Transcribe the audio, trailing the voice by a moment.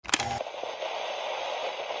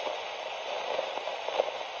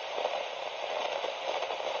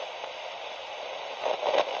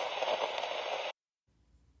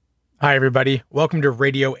Hi, everybody. Welcome to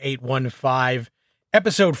Radio 815,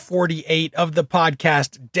 episode 48 of the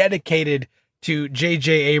podcast dedicated to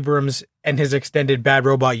J.J. Abrams and his extended Bad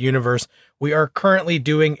Robot universe. We are currently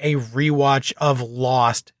doing a rewatch of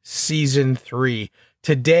Lost Season 3.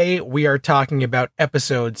 Today, we are talking about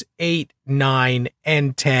episodes 8, 9,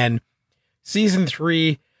 and 10. Season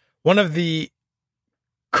 3, one of the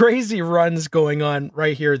crazy runs going on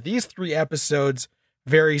right here. These three episodes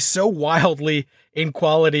vary so wildly in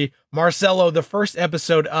quality. Marcelo, the first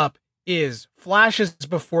episode up is Flashes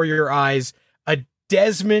Before Your Eyes, a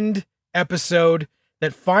Desmond episode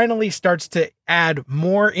that finally starts to add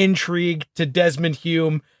more intrigue to Desmond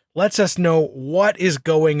Hume, lets us know what is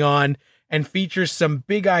going on, and features some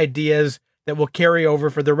big ideas that will carry over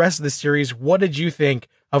for the rest of the series. What did you think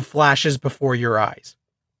of Flashes Before Your Eyes?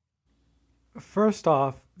 First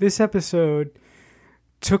off, this episode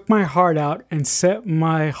took my heart out and set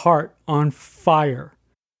my heart on fire.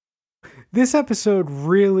 This episode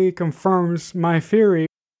really confirms my theory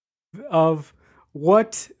of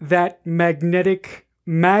what that magnetic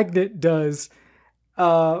magnet does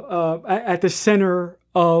at the center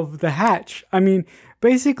of the hatch. I mean,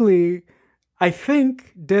 basically, I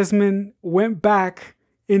think Desmond went back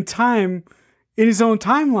in time in his own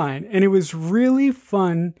timeline, and it was really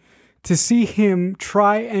fun to see him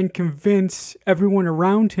try and convince everyone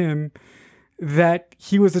around him that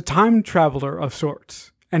he was a time traveler of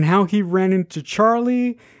sorts, and how he ran into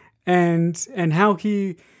Charlie and how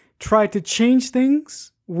he tried to change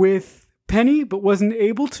things with Penny but wasn't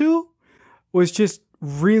able to was just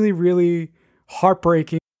really, really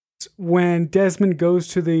heartbreaking. When Desmond goes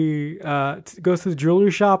to the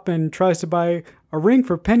jewelry shop and tries to buy a ring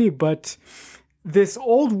for Penny, but this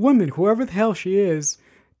old woman, whoever the hell she is,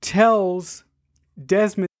 tells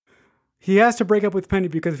Desmond he has to break up with Penny,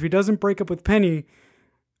 because if he doesn't break up with Penny,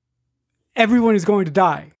 everyone is going to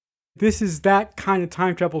die. This is that kind of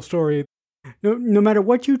time travel story. No matter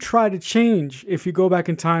what you try to change, if you go back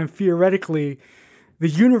in time, theoretically, the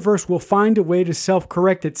universe will find a way to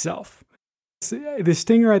self-correct itself. The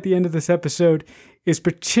stinger at the end of this episode is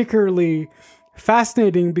particularly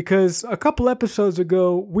fascinating because a couple episodes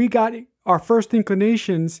ago, we got our first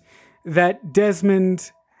inclinations that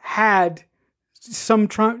Desmond had some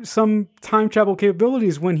time travel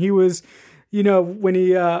capabilities when he was, when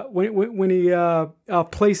he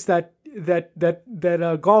placed that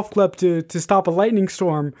golf club to stop a lightning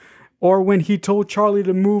storm, or when he told Charlie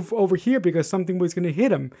to move over here because something was going to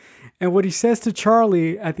hit him. And what he says to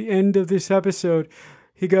Charlie at the end of this episode,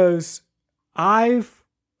 he goes, I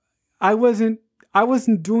wasn't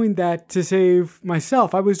doing that to save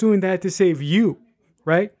myself. I was doing that to save you,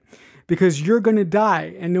 right? Because you're going to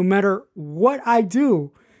die. And no matter what I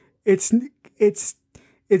do, it's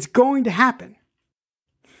going to happen.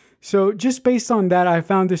 So just based on that, I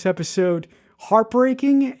found this episode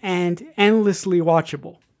heartbreaking and endlessly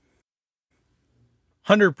watchable.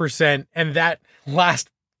 100%. And that last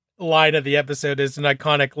line of the episode is an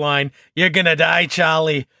iconic line. You're going to die,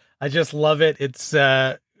 Charlie. I just love it. It's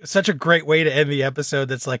such a great way to end the episode.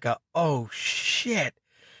 That's like oh shit.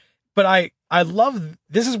 But I love,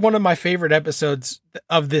 this is one of my favorite episodes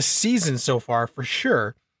of this season so far, for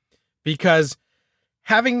sure, because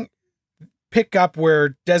having pick up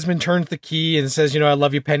where Desmond turns the key and says, I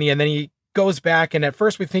love you, Penny. And then he goes back, and at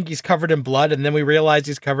first we think he's covered in blood, and then we realize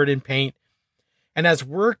he's covered in paint. And as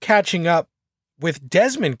we're catching up with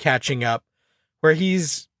Desmond catching up, where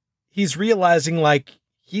he's realizing like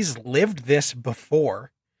he's lived this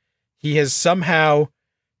before. He has somehow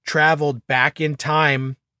traveled back in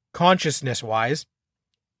time consciousness-wise.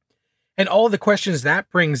 And all the questions that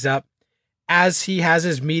brings up as he has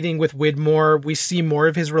his meeting with Widmore. We see more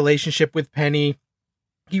of his relationship with Penny.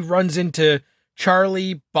 He runs into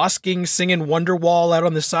Charlie busking, singing Wonderwall out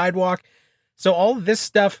on the sidewalk. So all of this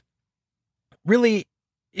stuff really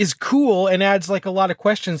is cool and adds like a lot of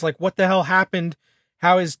questions, like what the hell happened?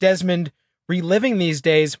 How is Desmond reliving these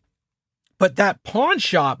days? But that pawn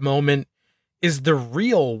shop moment is the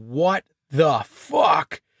real what the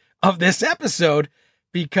fuck of this episode,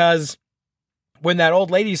 because when that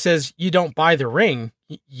old lady says, you don't buy the ring,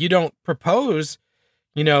 you don't propose,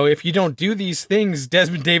 if you don't do these things,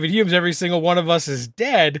 Desmond David Humes, every single one of us is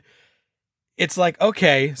dead. It's like,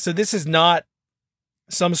 okay, so this is not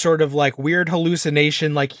some sort of like weird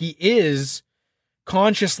hallucination. Like he is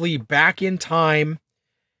consciously back in time,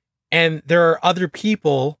 and there are other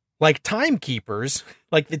people like timekeepers,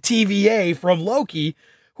 like the TVA from Loki,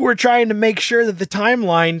 who are trying to make sure that the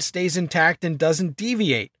timeline stays intact and doesn't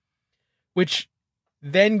deviate, which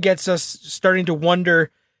then gets us starting to wonder,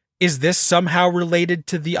 is this somehow related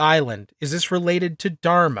to the island? Is this related to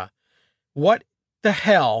Dharma? What the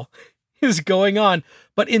hell is going on,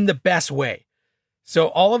 but in the best way. So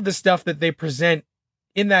all of the stuff that they present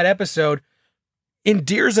in that episode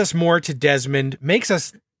endears us more to Desmond, makes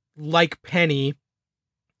us like Penny,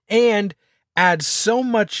 and adds so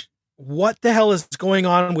much what the hell is going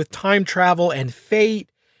on with time travel and fate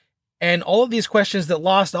and all of these questions that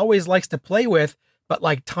Lost always likes to play with, but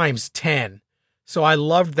like times 10. So I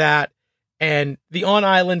loved that. And the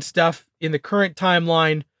on-island stuff in the current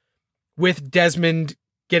timeline with Desmond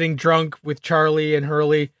getting drunk with Charlie and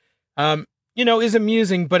Hurley, is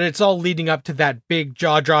amusing, but it's all leading up to that big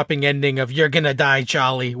jaw-dropping ending of "You're gonna die,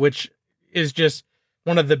 Charlie," which is just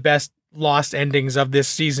one of the best Lost endings of this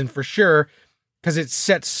season for sure, because it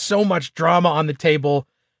sets so much drama on the table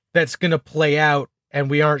that's going to play out, and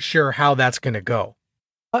we aren't sure how that's going to go.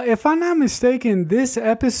 If I'm not mistaken, this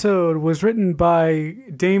episode was written by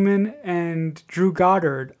Damon and Drew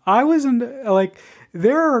Goddard.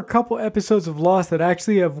 There are a couple episodes of Lost that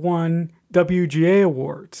actually have won WGA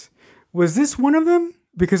awards. Was this one of them?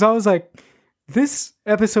 Because I was like, this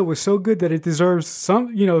episode was so good that it deserves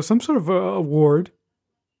some sort of award.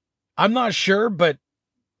 I'm not sure, but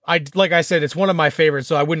like I said, it's one of my favorites,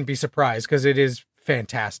 so I wouldn't be surprised because it is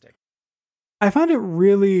fantastic. I found it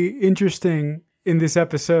really interesting in this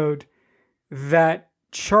episode that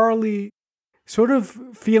Charlie sort of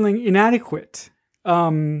feeling inadequate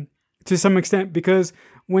to some extent, because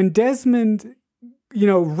when Desmond,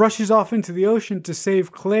 rushes off into the ocean to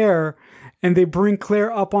save Claire and they bring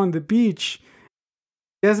Claire up on the beach,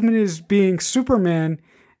 Desmond is being Superman,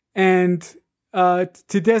 and to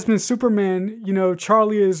Desmond's Superman,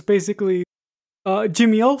 Charlie is basically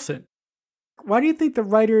Jimmy Olsen. Why do you think the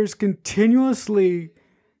writers continuously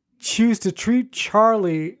choose to treat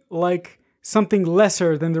Charlie like something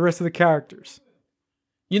lesser than the rest of the characters?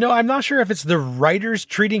 I'm not sure if it's the writers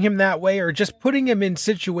treating him that way or just putting him in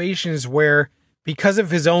situations where, because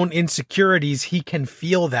of his own insecurities, he can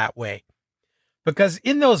feel that way. Because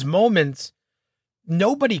in those moments,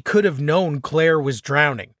 nobody could have known Claire was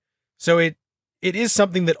drowning. So it is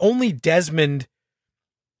something that only Desmond,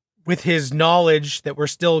 with his knowledge that we're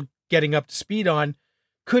still getting up to speed on,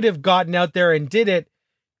 could have gotten out there and did it.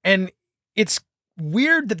 And it's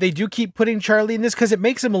weird that they do keep putting Charlie in this because it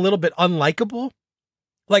makes him a little bit unlikable.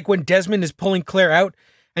 Like when Desmond is pulling Claire out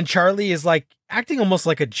and Charlie is like acting almost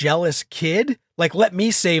like a jealous kid. Like, let me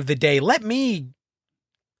save the day. Let me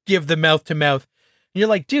give the mouth to mouth. And you're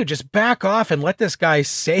like, dude, just back off and let this guy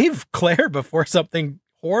save Claire before something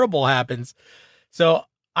horrible happens. So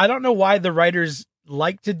I don't know why the writers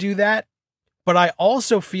like to do that, but I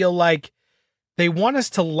also feel like they want us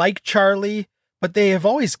to like Charlie, but they have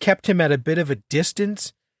always kept him at a bit of a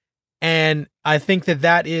distance. And I think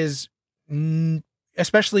that is,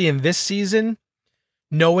 especially in this season,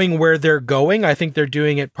 knowing where they're going, I think they're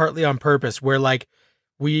doing it partly on purpose, where like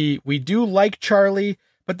we do like Charlie,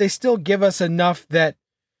 but they still give us enough that,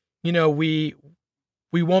 we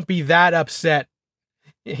won't be that upset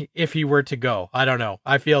if he were to go. I don't know.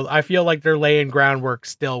 I feel like they're laying groundwork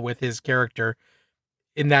still with his character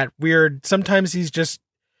in that weird, sometimes he's just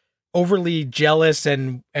overly jealous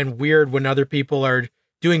and weird when other people are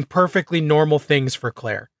doing perfectly normal things for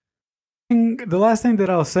Claire. The last thing that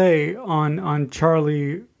I'll say on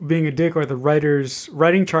Charlie being a dick, or the writers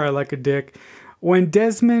writing Charlie like a dick, when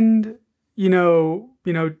Desmond,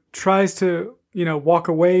 tries to, walk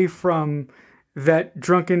away from that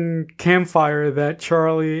drunken campfire that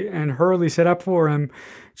Charlie and Hurley set up for him,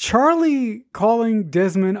 Charlie calling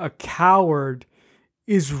Desmond a coward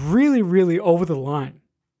is really, really over the line.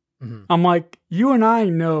 Mm-hmm. I'm like, you and I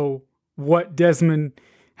know what Desmond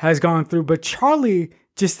has gone through, but Charlie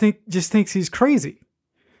just thinks he's crazy.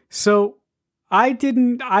 So I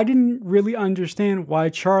didn't really understand why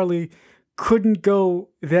Charlie couldn't go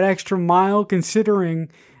that extra mile, considering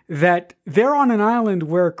that they're on an island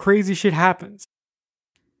where crazy shit happens.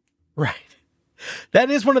 Right.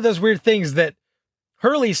 That is one of those weird things that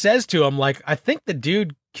Hurley says to him, like, I think the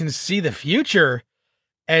dude can see the future,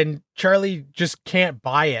 and Charlie just can't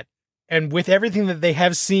buy it. And with everything that they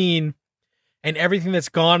have seen and everything that's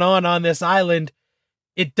gone on this island,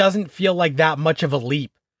 it doesn't feel like that much of a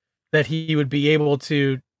leap that he would be able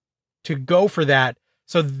to go for that.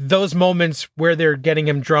 So those moments where they're getting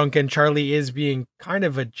him drunk and Charlie is being kind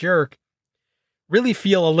of a jerk really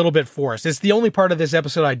feel a little bit forced. It's the only part of this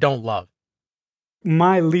episode I don't love.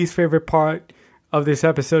 My least favorite part of this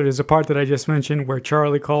episode is the part that I just mentioned, where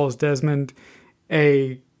Charlie calls Desmond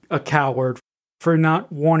a coward for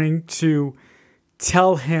not wanting to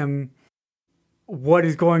tell him what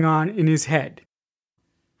is going on in his head.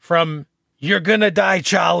 From "You're gonna die,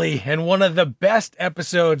 Charlie," and one of the best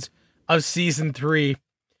episodes of season 3,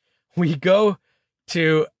 we go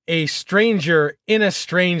to a stranger in a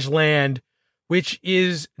strange land, which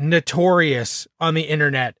is notorious on the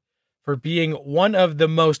internet for being one of the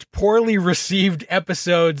most poorly received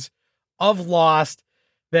episodes of Lost,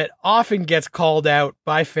 that often gets called out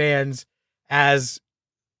by fans as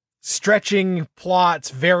stretching plots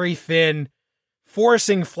very thin,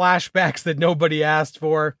 forcing flashbacks that nobody asked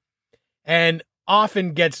for, and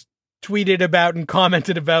often gets tweeted about and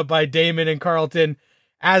commented about by Damon and Carlton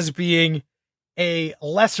as being a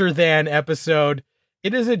lesser than episode.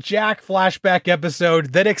 It is a Jack flashback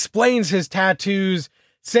episode that explains his tattoos,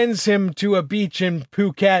 sends him to a beach in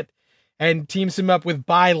Phuket, and teams him up with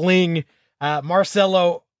Bai Ling.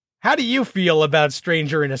 Marcelo, how do you feel about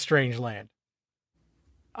Stranger in a Strange Land?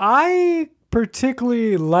 I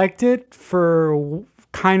particularly liked it for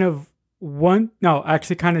kind of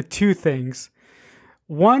two things.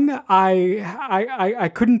 One,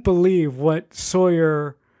 I couldn't believe what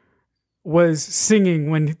Sawyer was singing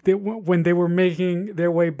when they were making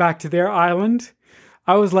their way back to their island.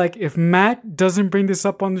 I was like, if Matt doesn't bring this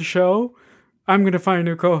up on the show, I'm going to find a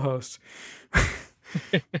new co-host.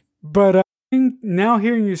 But now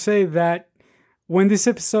hearing you say that when this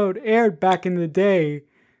episode aired back in the day,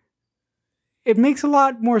 it makes a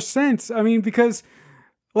lot more sense. I mean, because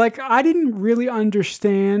like I didn't really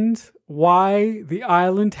understand why the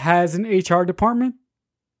island has an HR department.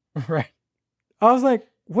 Right. I was like,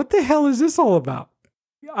 what the hell is this all about?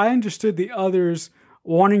 I understood the others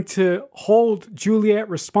wanting to hold Juliet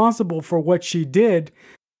responsible for what she did.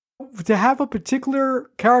 To have a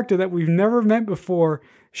particular character that we've never met before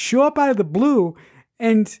show up out of the blue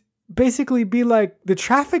and basically be like the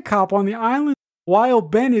traffic cop on the island while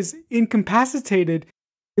Ben is incapacitated,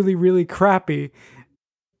 really, really crappy.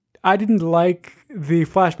 I didn't like the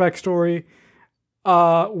flashback story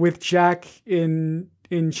with Jack in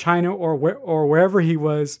China or wherever he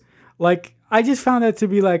was. Like, I just found that to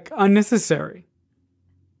be like unnecessary.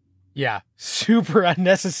 Yeah, super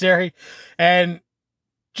unnecessary. And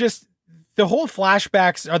just the whole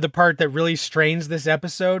flashbacks are the part that really strains this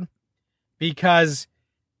episode, because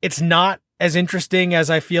it's not as interesting as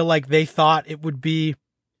I feel like they thought it would be.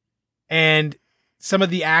 And some of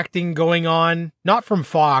the acting going on, not from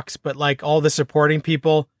Fox, but like all the supporting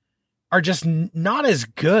people, are just not as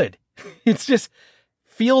good. It's just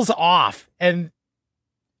feels off and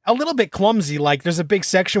a little bit clumsy. Like there's a big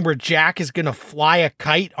section where Jack is going to fly a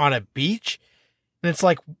kite on a beach. And it's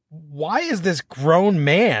like, why is this grown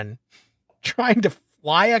man trying to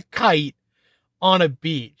fly a kite on a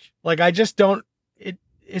beach? Like, I just don't,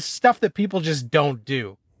 it's stuff that people just don't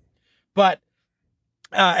do. But,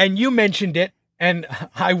 and you mentioned it, and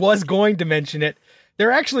I was going to mention it. There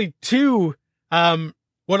are actually two,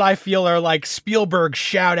 what I feel are like Spielberg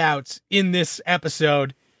shout outs in this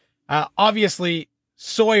episode. Obviously,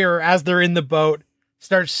 Sawyer, as they're in the boat,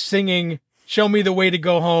 starts singing Show Me the Way to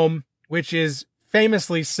Go Home, which is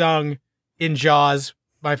famously sung in Jaws,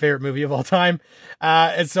 my favorite movie of all time.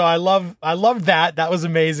 And so I loved that. That was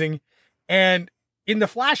amazing. And in the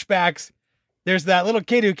flashbacks, there's that little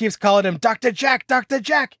kid who keeps calling him Dr. Jack, Dr.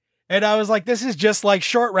 Jack. And I was like, this is just like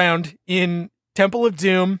Short Round in Temple of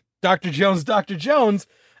Doom, Dr. Jones, Dr. Jones.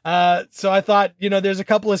 So I thought, there's a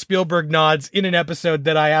couple of Spielberg nods in an episode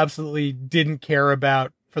that I absolutely didn't care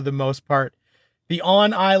about for the most part. The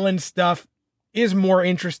on-island stuff is more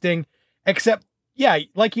interesting, except, yeah,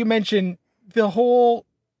 like you mentioned, the whole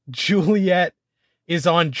Juliet is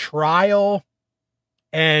on trial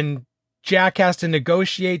and Jack has to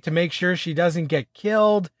negotiate to make sure she doesn't get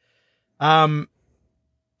killed.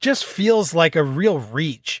 Just feels like a real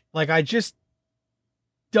reach. Like, I just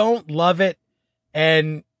don't love it.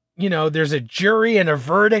 And, there's a jury and a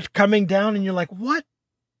verdict coming down and you're like, what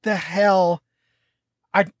the hell?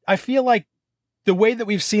 I feel like the way that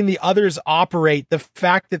we've seen the others operate, the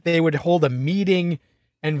fact that they would hold a meeting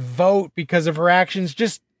and vote because of her actions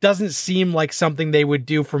just doesn't seem like something they would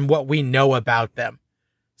do from what we know about them.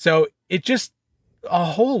 So it just, a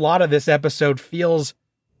whole lot of this episode feels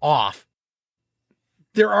off.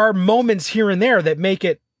 There are moments here and there that make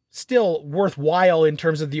it still worthwhile in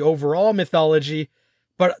terms of the overall mythology,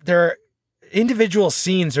 but their individual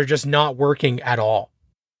scenes are just not working at all.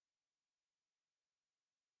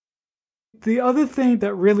 The other thing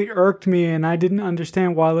that really irked me, and I didn't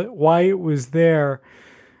understand why it was there,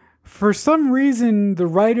 for some reason, the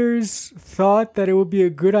writers thought that it would be a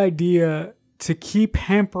good idea to keep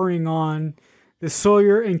hampering on the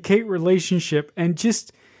Sawyer and Kate relationship, and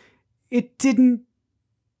just, it didn't.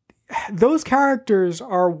 Those characters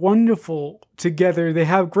are wonderful together. They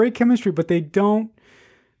have great chemistry, but they don't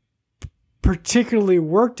particularly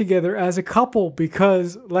work together as a couple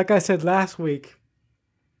because, like I said last week,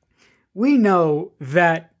 we know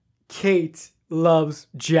that Kate loves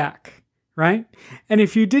Jack, right? And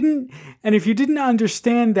if you didn't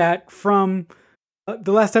understand that from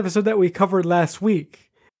the last episode that we covered last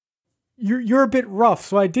week, you're a bit rough.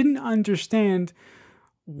 So I didn't understand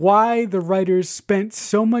why the writers spent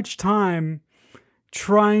so much time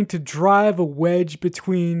trying to drive a wedge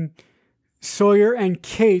between Sawyer and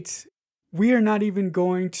Kate. We are not even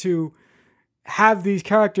going to have these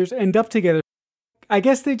characters end up together. I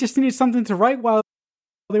guess they just needed something to write while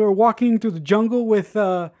they were walking through the jungle with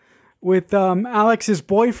Alex's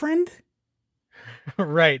boyfriend.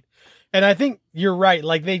 Right. And I think you're right.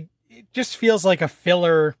 Like it just feels like a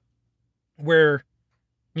filler where,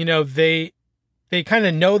 they kind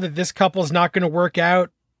of know that this couple's not going to work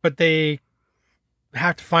out, but they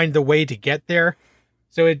have to find the way to get there.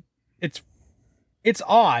 So it's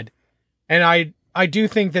odd. And I do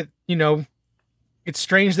think that, it's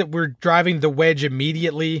strange that we're driving the wedge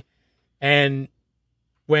immediately. And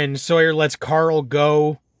when Sawyer lets Carl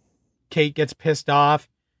go, Kate gets pissed off,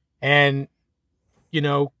 and,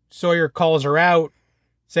 Sawyer calls her out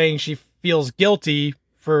saying she feels guilty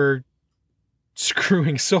for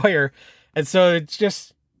screwing Sawyer. And so it's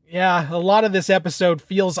just, a lot of this episode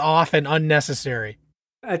feels off and unnecessary.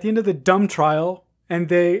 At the end of the dumb trial, and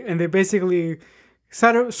they basically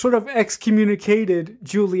sort of excommunicated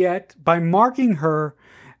Juliet by marking her.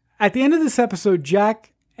 At the end of this episode,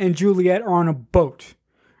 Jack and Juliet are on a boat.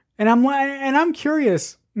 And I'm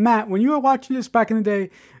curious, Matt, when you were watching this back in the day,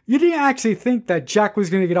 you didn't actually think that Jack was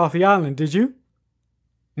going to get off the island, did you?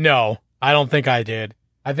 No, I don't think I did.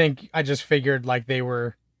 I think I just figured like they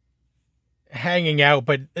were hanging out,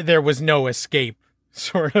 but there was no escape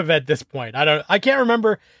sort of at this point. I can't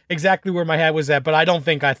remember exactly where my head was at, but I don't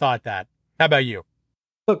think I thought that. How about you?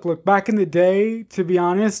 Look, back in the day, to be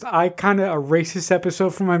honest, I kind of erased this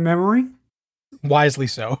episode from my memory. Wisely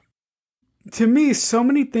so. To me, so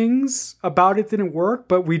many things about it didn't work,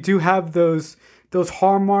 but we do have those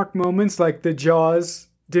hallmark moments like the Jaws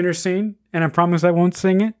dinner scene, and I promise I won't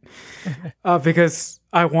sing it because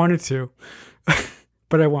I wanted to,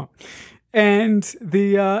 but I won't. And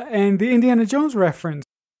the Indiana Jones reference.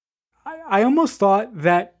 I almost thought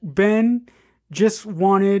that Ben just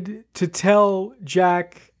wanted to tell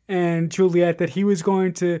Jack and Juliet that he was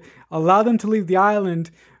going to allow them to leave the island,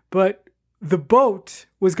 but the boat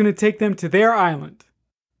was going to take them to their island,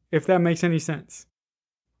 if that makes any sense.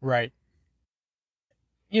 Right.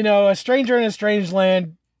 A Stranger in a Strange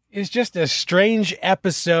Land is just a strange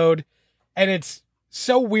episode, and it's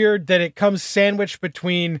so weird that it comes sandwiched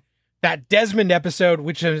between that Desmond episode,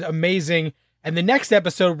 which is amazing, and the next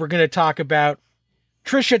episode we're going to talk about,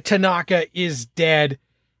 Tricia Tanaka is Dead,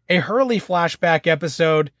 a Hurley flashback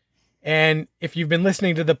episode. And if you've been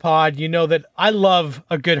listening to the pod, you know that I love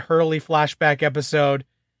a good Hurley flashback episode.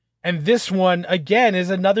 And this one, again, is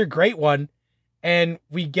another great one. And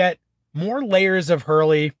we get more layers of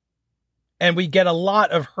Hurley. And we get a lot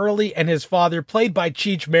of Hurley and his father, played by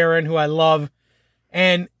Cheech Marin, who I love.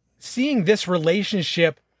 And seeing this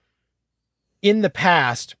relationship in the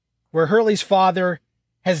past, where Hurley's father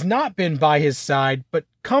has not been by his side, but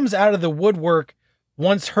comes out of the woodwork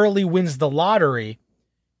once Hurley wins the lottery.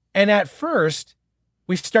 And at first,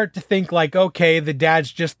 we start to think like, okay, the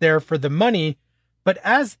dad's just there for the money. But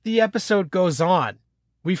as the episode goes on,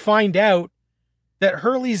 we find out that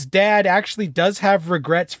Hurley's dad actually does have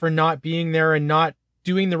regrets for not being there and not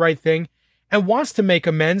doing the right thing and wants to make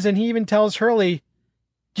amends. And he even tells Hurley,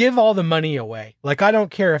 give all the money away. Like, I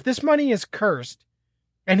don't care if this money is cursed.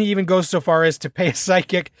 And he even goes so far as to pay a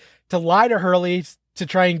psychic to lie to Hurley to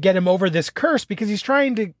try and get him over this curse, because he's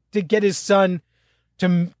trying to get his son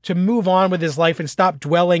to move on with his life and stop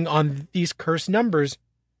dwelling on these cursed numbers.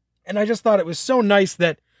 And I just thought it was so nice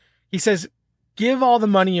that he says, give all the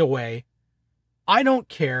money away. I don't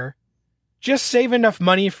care. Just save enough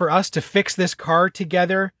money for us to fix this car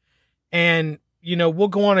together. And, we'll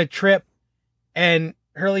go on a trip. And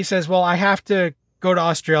Hurley says, well, I have to go to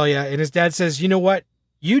Australia. And his dad says, you know what?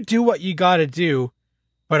 You do what you got to do,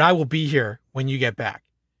 but I will be here when you get back.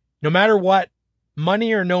 No matter what,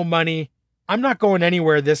 money or no money, I'm not going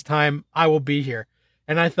anywhere this time. I will be here.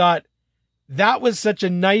 And I thought that was such a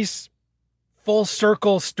nice full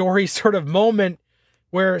circle story sort of moment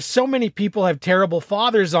where so many people have terrible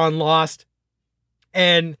fathers on Lost.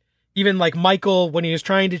 And even like Michael, when he was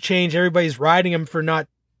trying to change, everybody's riding him for not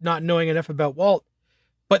knowing enough about Walt.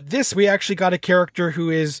 But this, we actually got a character who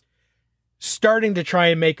is starting to try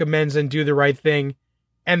and make amends and do the right thing.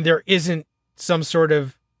 And there isn't some sort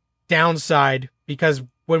of downside, because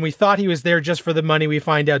when we thought he was there just for the money, we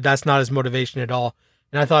find out that's not his motivation at all.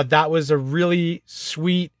 And I thought that was a really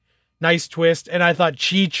sweet, nice twist. And I thought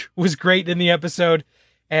Cheech was great in the episode,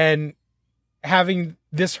 and having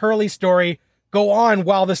this Hurley story go on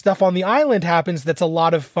while the stuff on the island happens that's a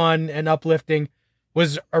lot of fun and uplifting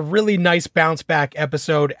was a really nice bounce back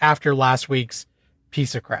episode after last week's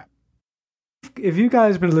piece of crap. If you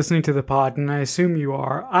guys have been listening to the pod, and I assume you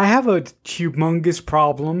are, I have a humongous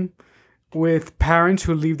problem with parents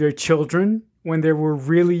who leave their children when they were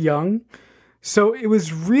really young. So it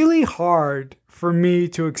was really hard for me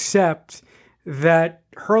to accept that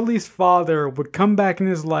Hurley's father would come back in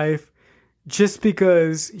his life just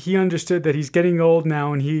because he understood that he's getting old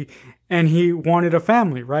now and he wanted a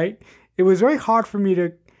family, right? It was very hard for me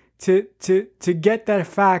to get that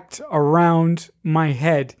fact around my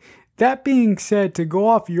head. That being said, to go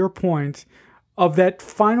off your point of that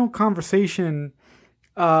final conversation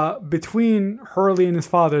between Hurley and his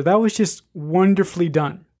father, that was just wonderfully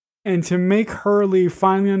done. And to make Hurley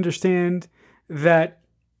finally understand that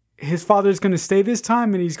his father is going to stay this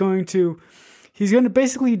time, and he's going to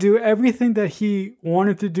basically do everything that he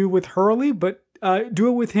wanted to do with Hurley, but do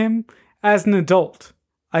it with him as an adult.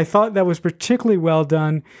 I thought that was particularly well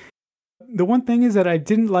done. The one thing is that I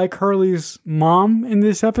didn't like Hurley's mom in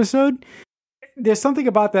this episode. There's something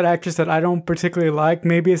about that actress that I don't particularly like.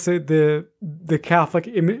 Maybe it's the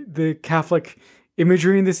Catholic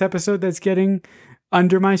imagery in this episode that's getting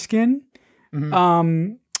under my skin.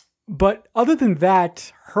 Mm-hmm. But other than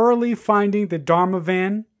that, Hurley finding the Dharma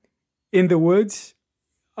van in the woods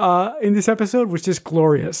in this episode was just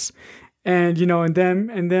glorious. And and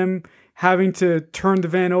them having to turn the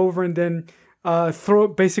van over and then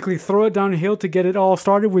throw it down a hill to get it all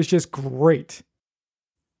started was just great.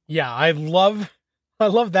 Yeah, I love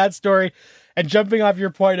that story. And jumping off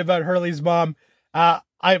your point about Hurley's mom, one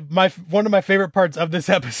of my favorite parts of this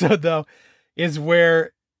episode though is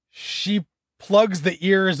where she plugs the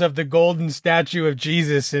ears of the golden statue of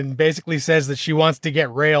Jesus and basically says that she wants to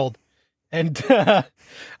get railed. And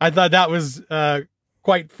I thought that was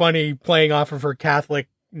quite funny, playing off of her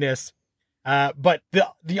Catholicness. But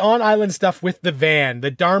the on-island stuff with the van,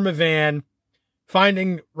 the Dharma van,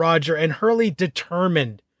 finding Roger, and Hurley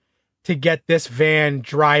determined to get this van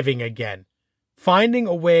driving again, finding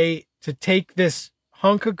a way to take this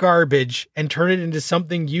hunk of garbage and turn it into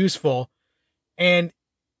something useful. And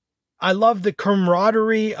I love the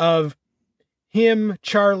camaraderie of him,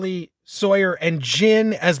 Charlie, Sawyer, and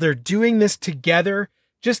Jin as they're doing this together.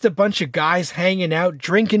 Just a bunch of guys hanging out,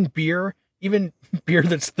 drinking beer, even beer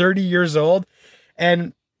that's 30 years old.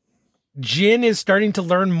 And Jin is starting to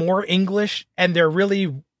learn more English, and they're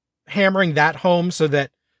really hammering that home so that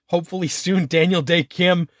hopefully soon Daniel Day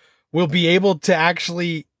Kim will be able to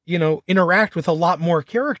actually, interact with a lot more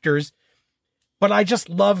characters. But I just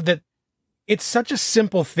love that it's such a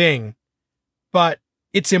simple thing, but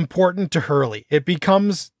it's important to Hurley. It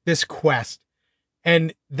becomes this quest.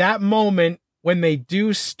 And that moment when they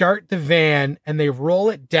do start the van and they roll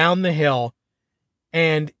it down the hill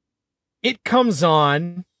and it comes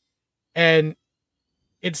on and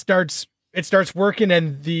it starts working,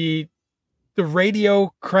 and the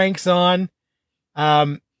radio cranks on,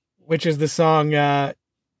 which is the song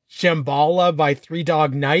Shambhala by Three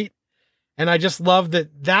Dog Night. And I just love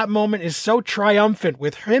that moment is so triumphant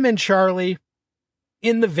with him and Charlie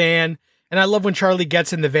in the van. And I love when Charlie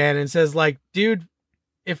gets in the van and says, like, dude,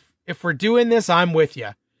 if we're doing this, I'm with you.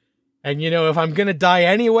 And, if I'm going to die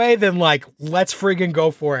anyway, then like, let's friggin'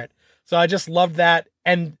 go for it. So I just love that.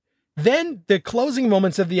 And then the closing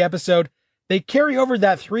moments of the episode, they carry over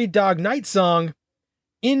that Three Dog Night song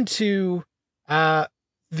into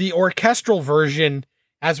the orchestral version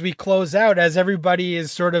as we close out, as everybody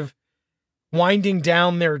is sort of winding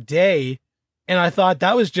down their day. And I thought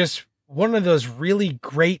that was just one of those really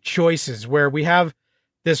great choices where we have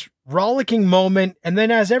this rollicking moment, and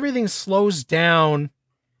then as everything slows down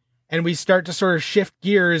and we start to sort of shift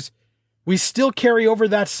gears, we still carry over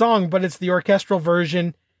that song, but it's the orchestral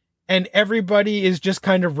version, and everybody is just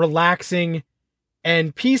kind of relaxing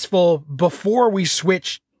and peaceful before we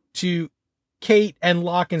switch to Kate and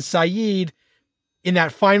Locke and Sayid in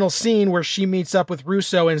that final scene where she meets up with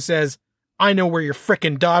Russo and says, "I know where your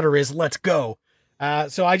frickin' daughter is, let's go."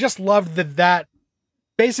 So I just loved that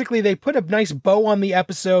basically they put a nice bow on the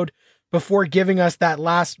episode before giving us that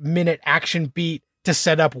last minute action beat to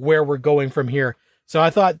set up where we're going from here. So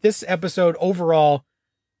I thought this episode overall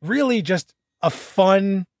really just a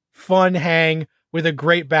fun hang with a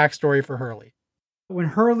great backstory for Hurley. When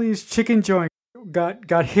Hurley's chicken joint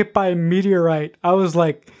got hit by a meteorite, I was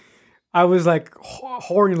like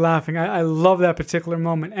horny laughing. I love that particular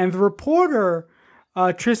moment. And the reporter,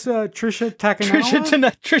 Trisha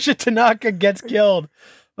Takanawa. Trisha Tanaka gets killed.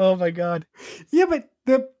 Oh my God. Yeah, but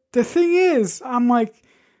the thing is, I'm like,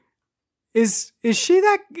 is she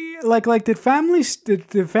that like did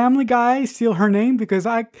Family Guy steal her name? Because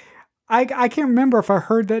I can't remember if I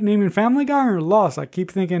heard that name in Family Guy or Lost. I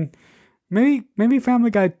keep thinking maybe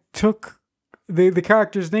Family Guy took the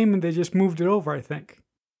character's name and they just moved it over, I think.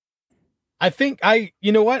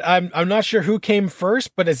 You know what? I'm not sure who came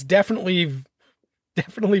first, but it's definitely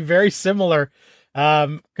very similar.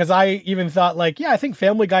 Cause I even thought like, yeah, I think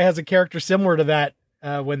Family Guy has a character similar to that,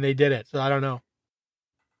 when they did it. So I don't know.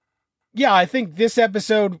 Yeah. I think this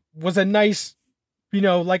episode was a nice,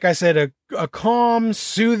 like I said, a calm,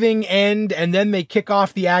 soothing end. And then they kick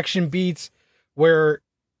off the action beats where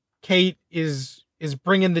Kate is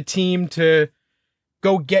bringing the team to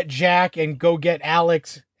go get Jack and go get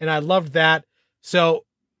Alex. And I loved that. So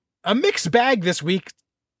a mixed bag this week,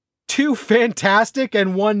 2 fantastic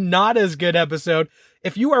and 1 not as good episode.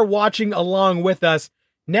 If you are watching along with us,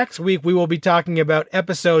 next week we will be talking about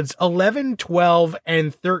episodes 11, 12,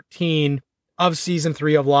 and 13 of season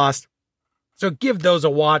 3 of Lost. So give those a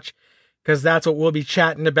watch because that's what we'll be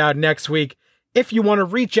chatting about next week. If you want to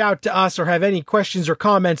reach out to us or have any questions or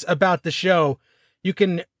comments about the show, you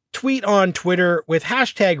can tweet on Twitter with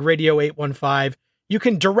hashtag Radio815. You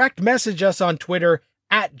can direct message us on Twitter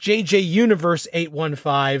at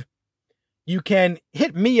JJUniverse815. You can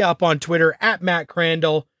hit me up on Twitter at Matt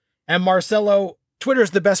Crandall. And Marcelo,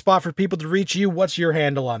 Twitter's the best spot for people to reach you. What's your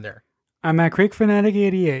handle on there? I'm at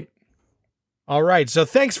CreekFanatic88. All right. So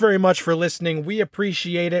thanks very much for listening. We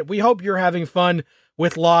appreciate it. We hope you're having fun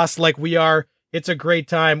with Lost like we are. It's a great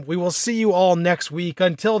time. We will see you all next week.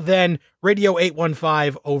 Until then, Radio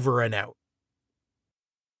 815 over and out.